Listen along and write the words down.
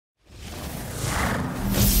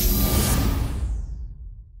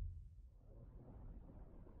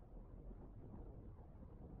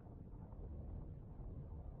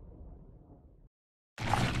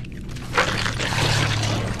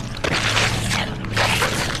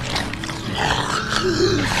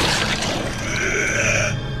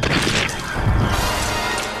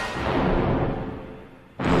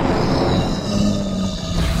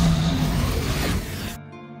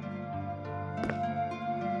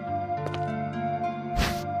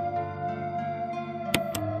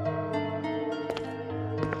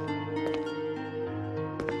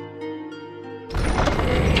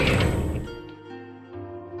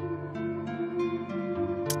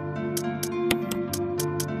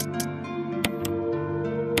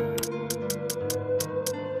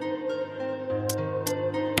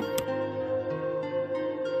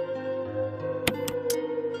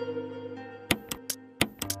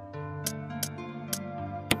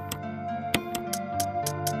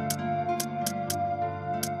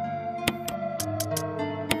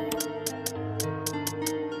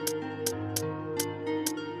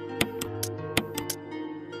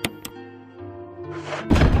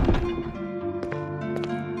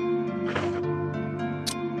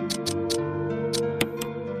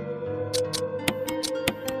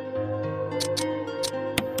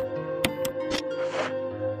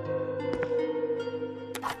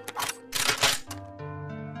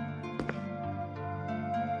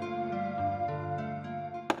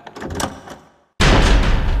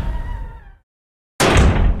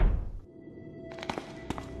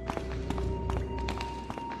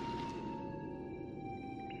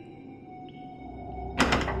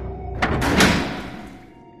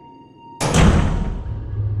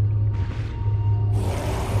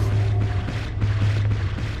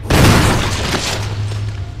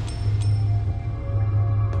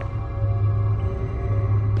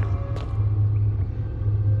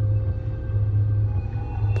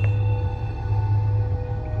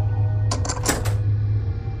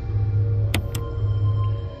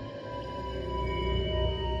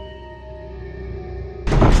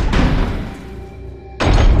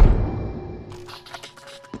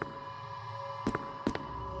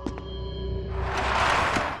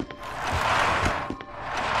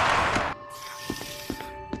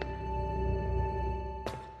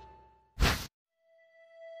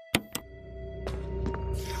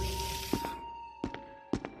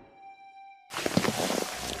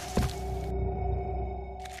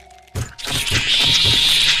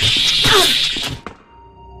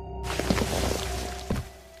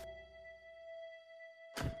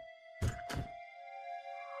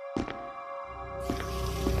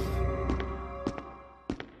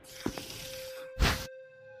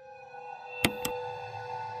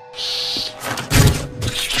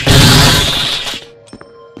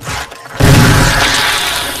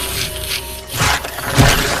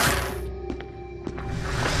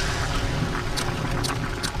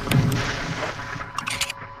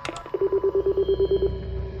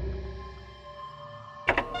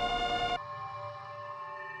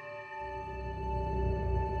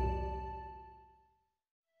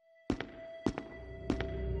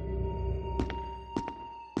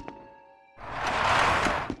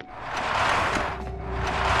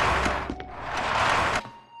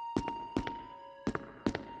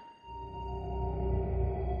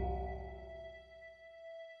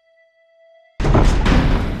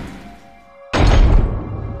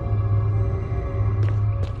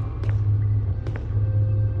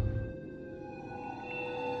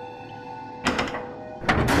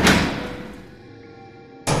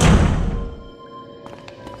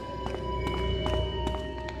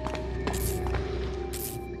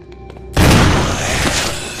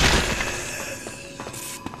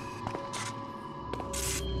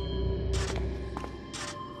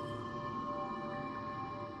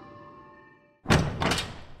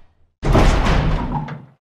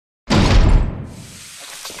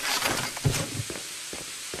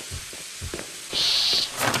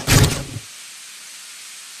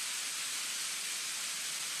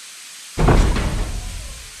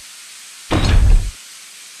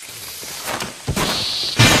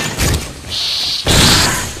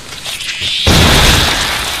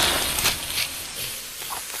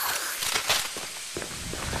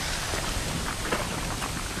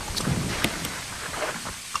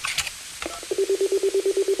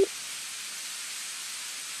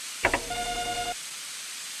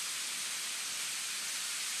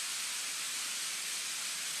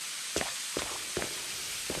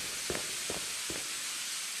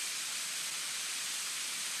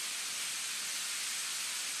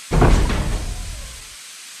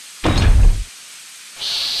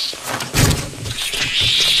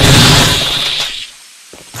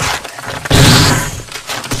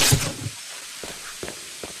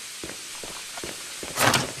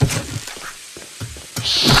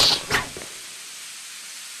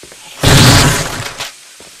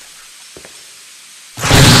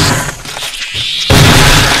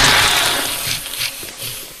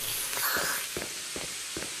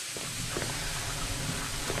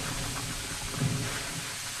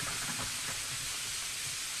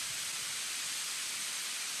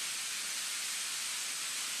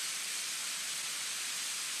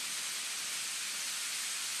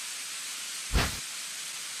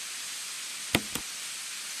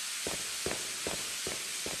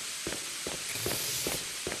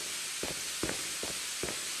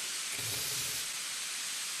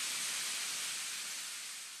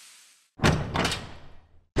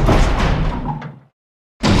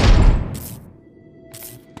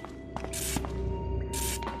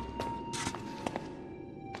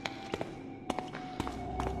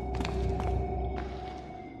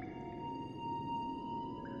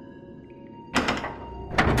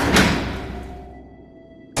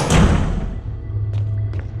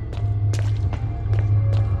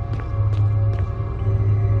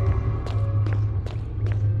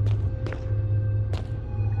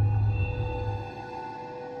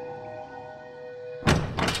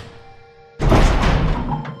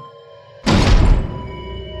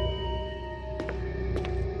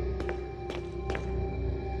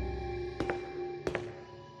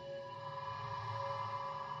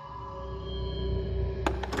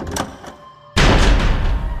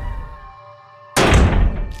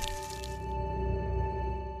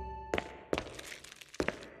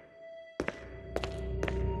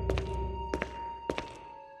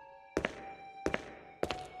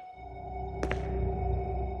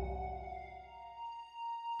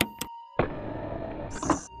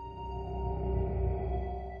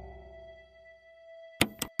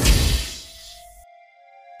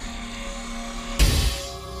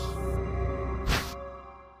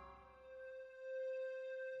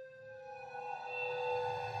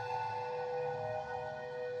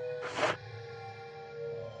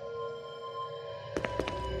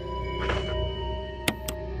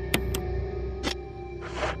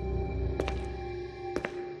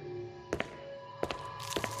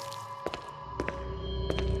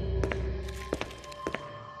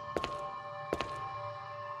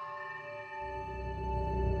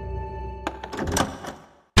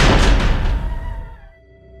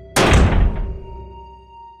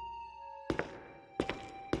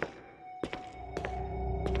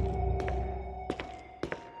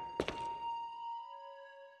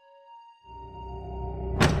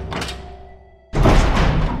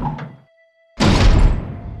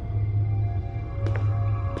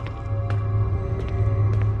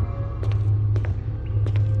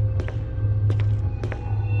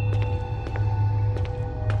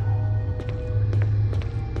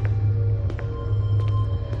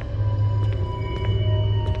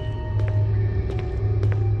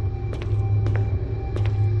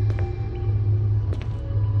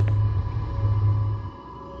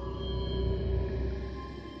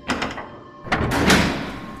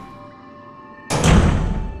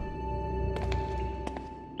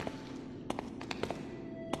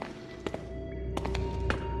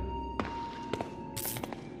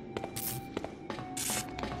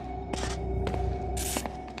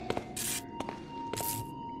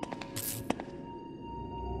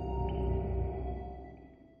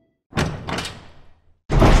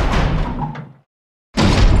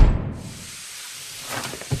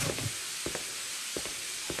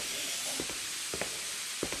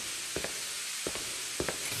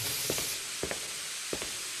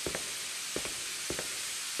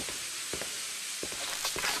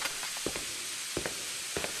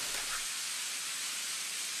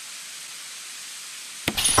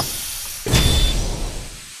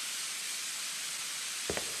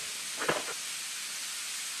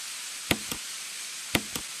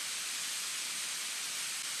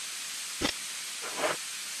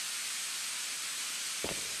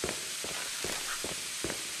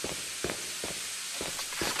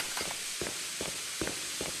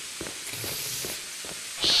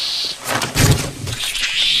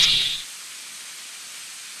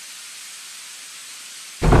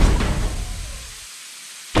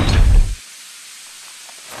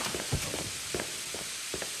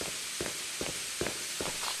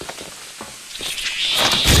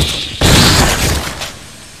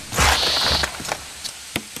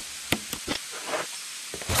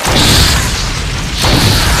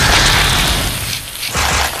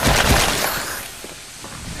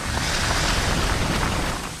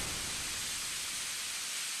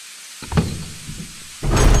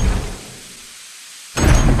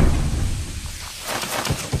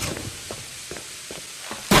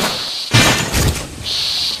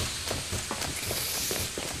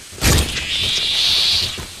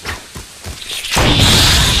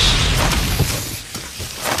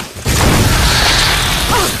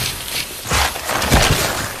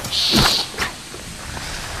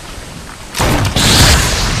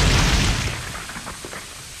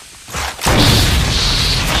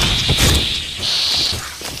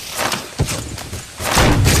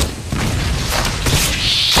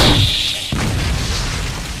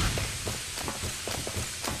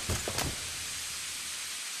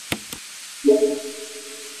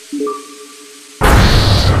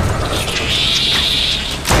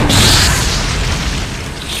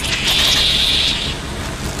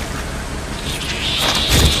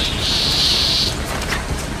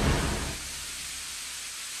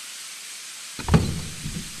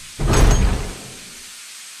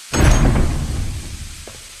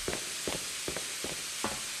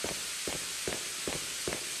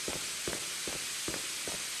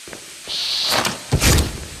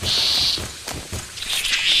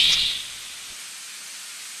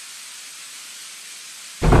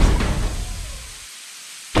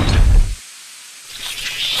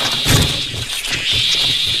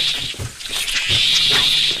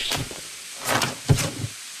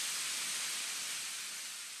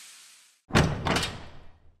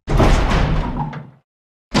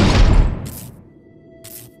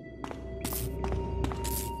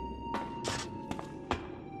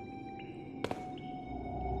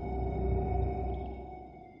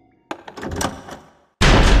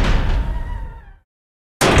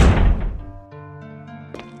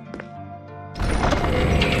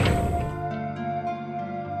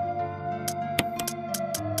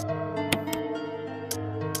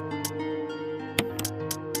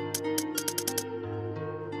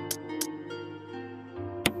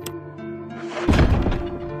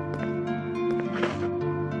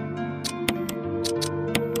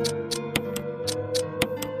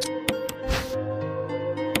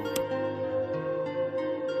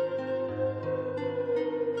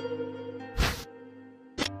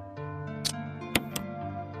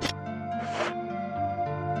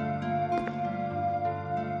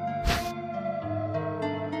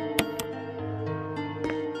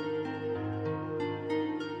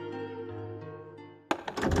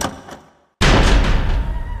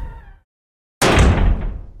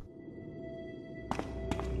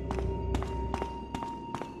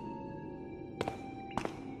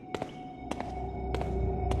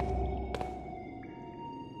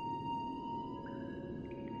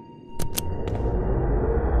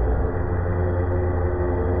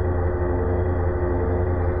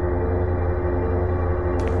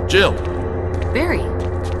Jill! Barry,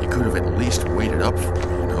 You could have at least waited up for me,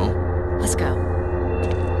 you know? let's go.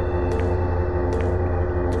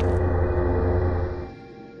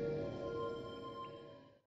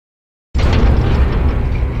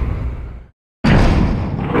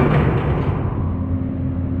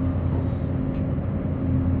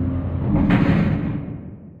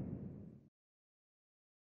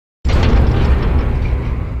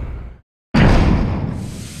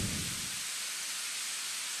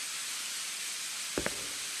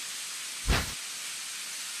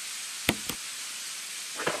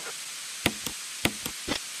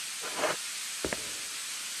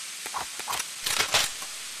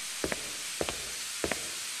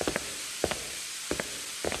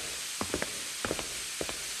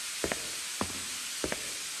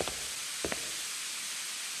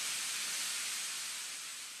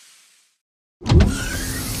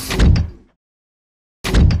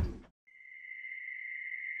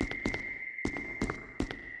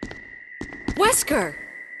 Wesker!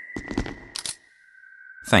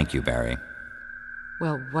 Thank you, Barry.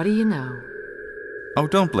 Well, what do you know? Oh,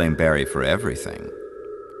 don't blame Barry for everything.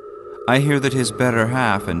 I hear that his better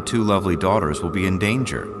half and 2 lovely daughters will be in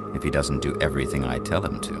danger if he doesn't do everything I tell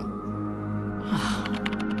him to.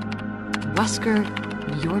 Wesker,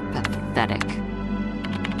 you're pathetic.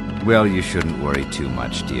 Well, you shouldn't worry too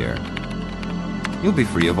much, dear. You'll be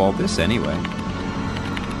free of all this anyway.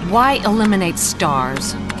 Why eliminate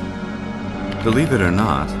stars? Believe it or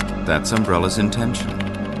not, that's Umbrella's intention.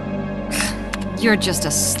 You're just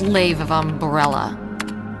a slave of Umbrella.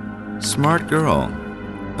 Smart girl,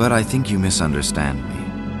 but I think you misunderstand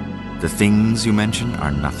me. The things you mention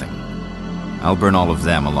are nothing. I'll burn all of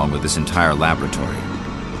them along with this entire laboratory.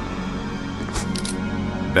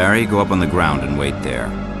 Barry, go up on the ground and wait there.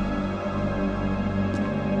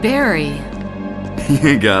 Barry.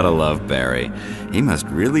 You gotta love Barry. He must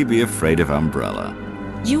really be afraid of Umbrella.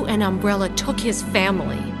 You and Umbrella took his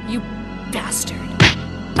family, you bastard.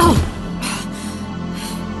 Oh!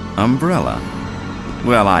 Umbrella?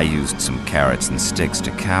 Well, I used some carrots and sticks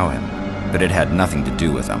to cow him, but it had nothing to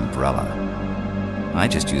do with Umbrella. I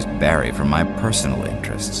just used Barry for my personal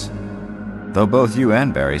interests. Though both you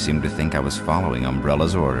and Barry seem to think I was following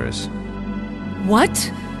Umbrella's orders. What?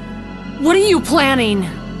 What are you planning?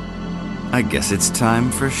 I guess it's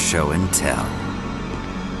time for show and tell.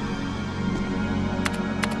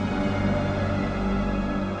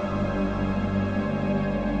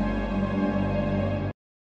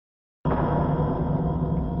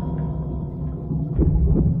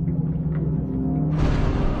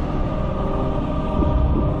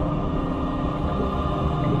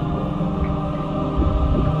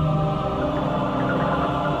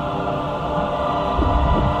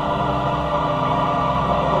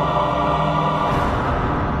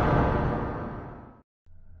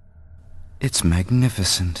 It's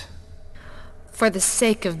magnificent. For the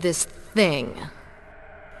sake of this thing.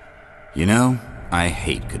 You know, I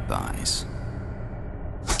hate goodbyes.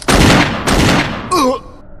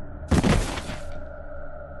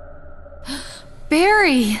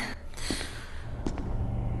 Barry!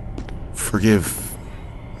 Forgive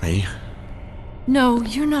me. No,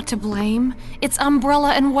 you're not to blame. It's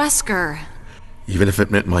Umbrella and Wesker. Even if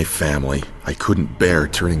it meant my family, I couldn't bear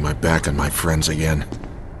turning my back on my friends again.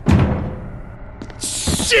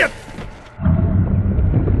 Shit!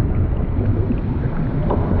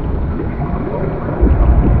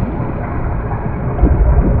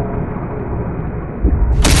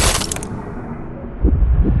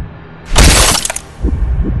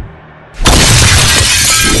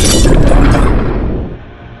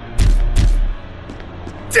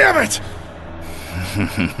 Damn it!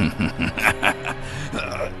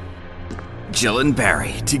 Jill and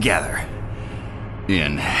Barry together.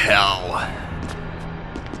 In hell.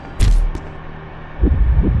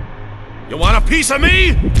 You want a piece of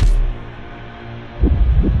me?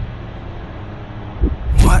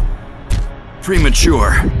 What?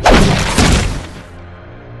 Premature.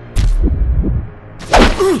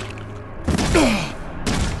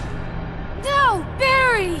 No,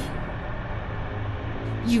 Barry!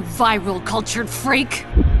 You viral cultured freak!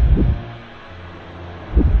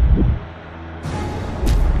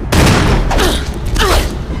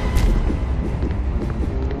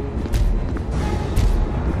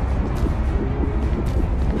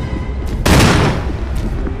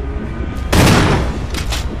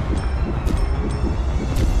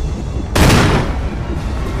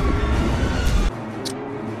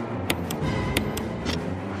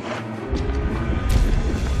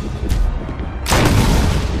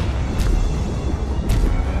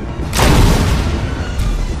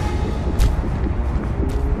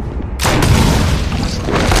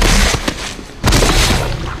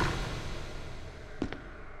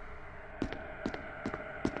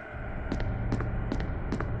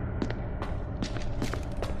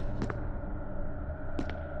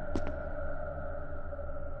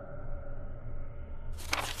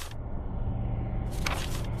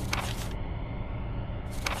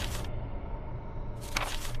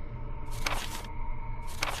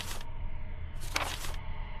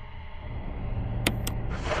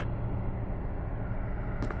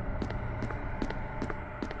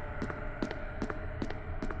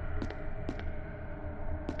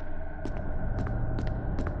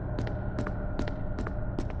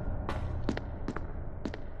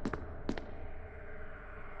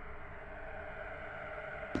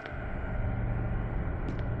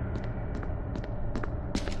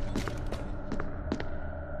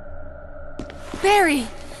 Barry!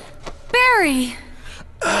 Barry!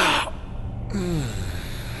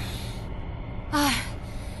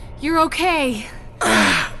 You're okay.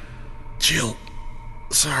 Jill,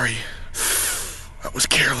 sorry. That was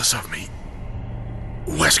careless of me.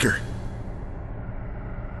 Wesker.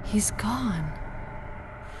 He's gone.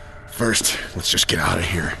 First, let's just get out of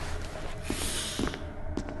here.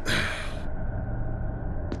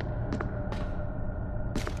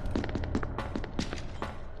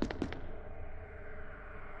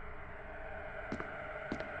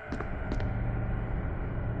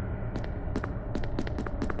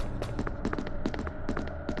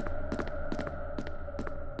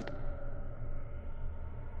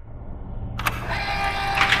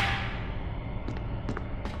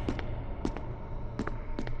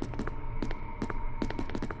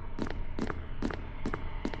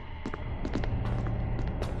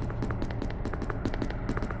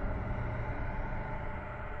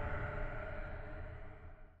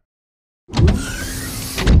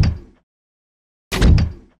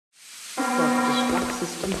 Self-destruct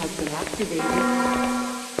system has been activated.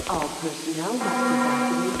 All personnel must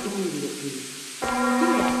evacuate immediately.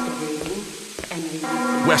 Deactivating and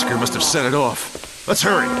releasing. Wesker must have set it off. Let's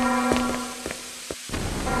hurry.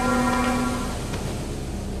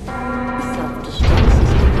 The self-destruct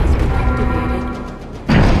system has been activated.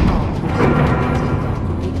 All personnel must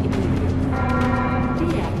evacuate immediately.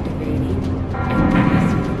 Deactivating and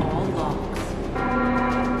releasing all locks.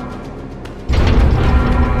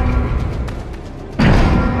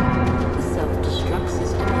 The self-destruct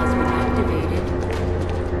system has been activated.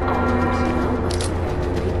 All personnel must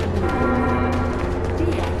evacuate immediately.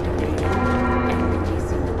 Deactivating and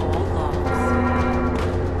releasing all locks.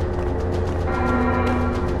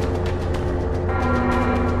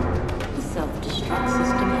 The self-destruct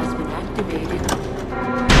system has been activated.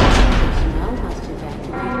 Personnel must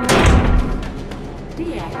evacuate immediately.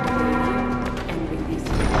 Deactivating and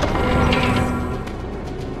releasing all locks.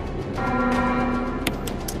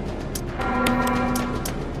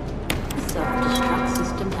 The self-destruct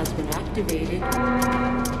system has been activated.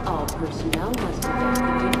 All personnel must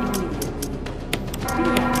evacuate immediately.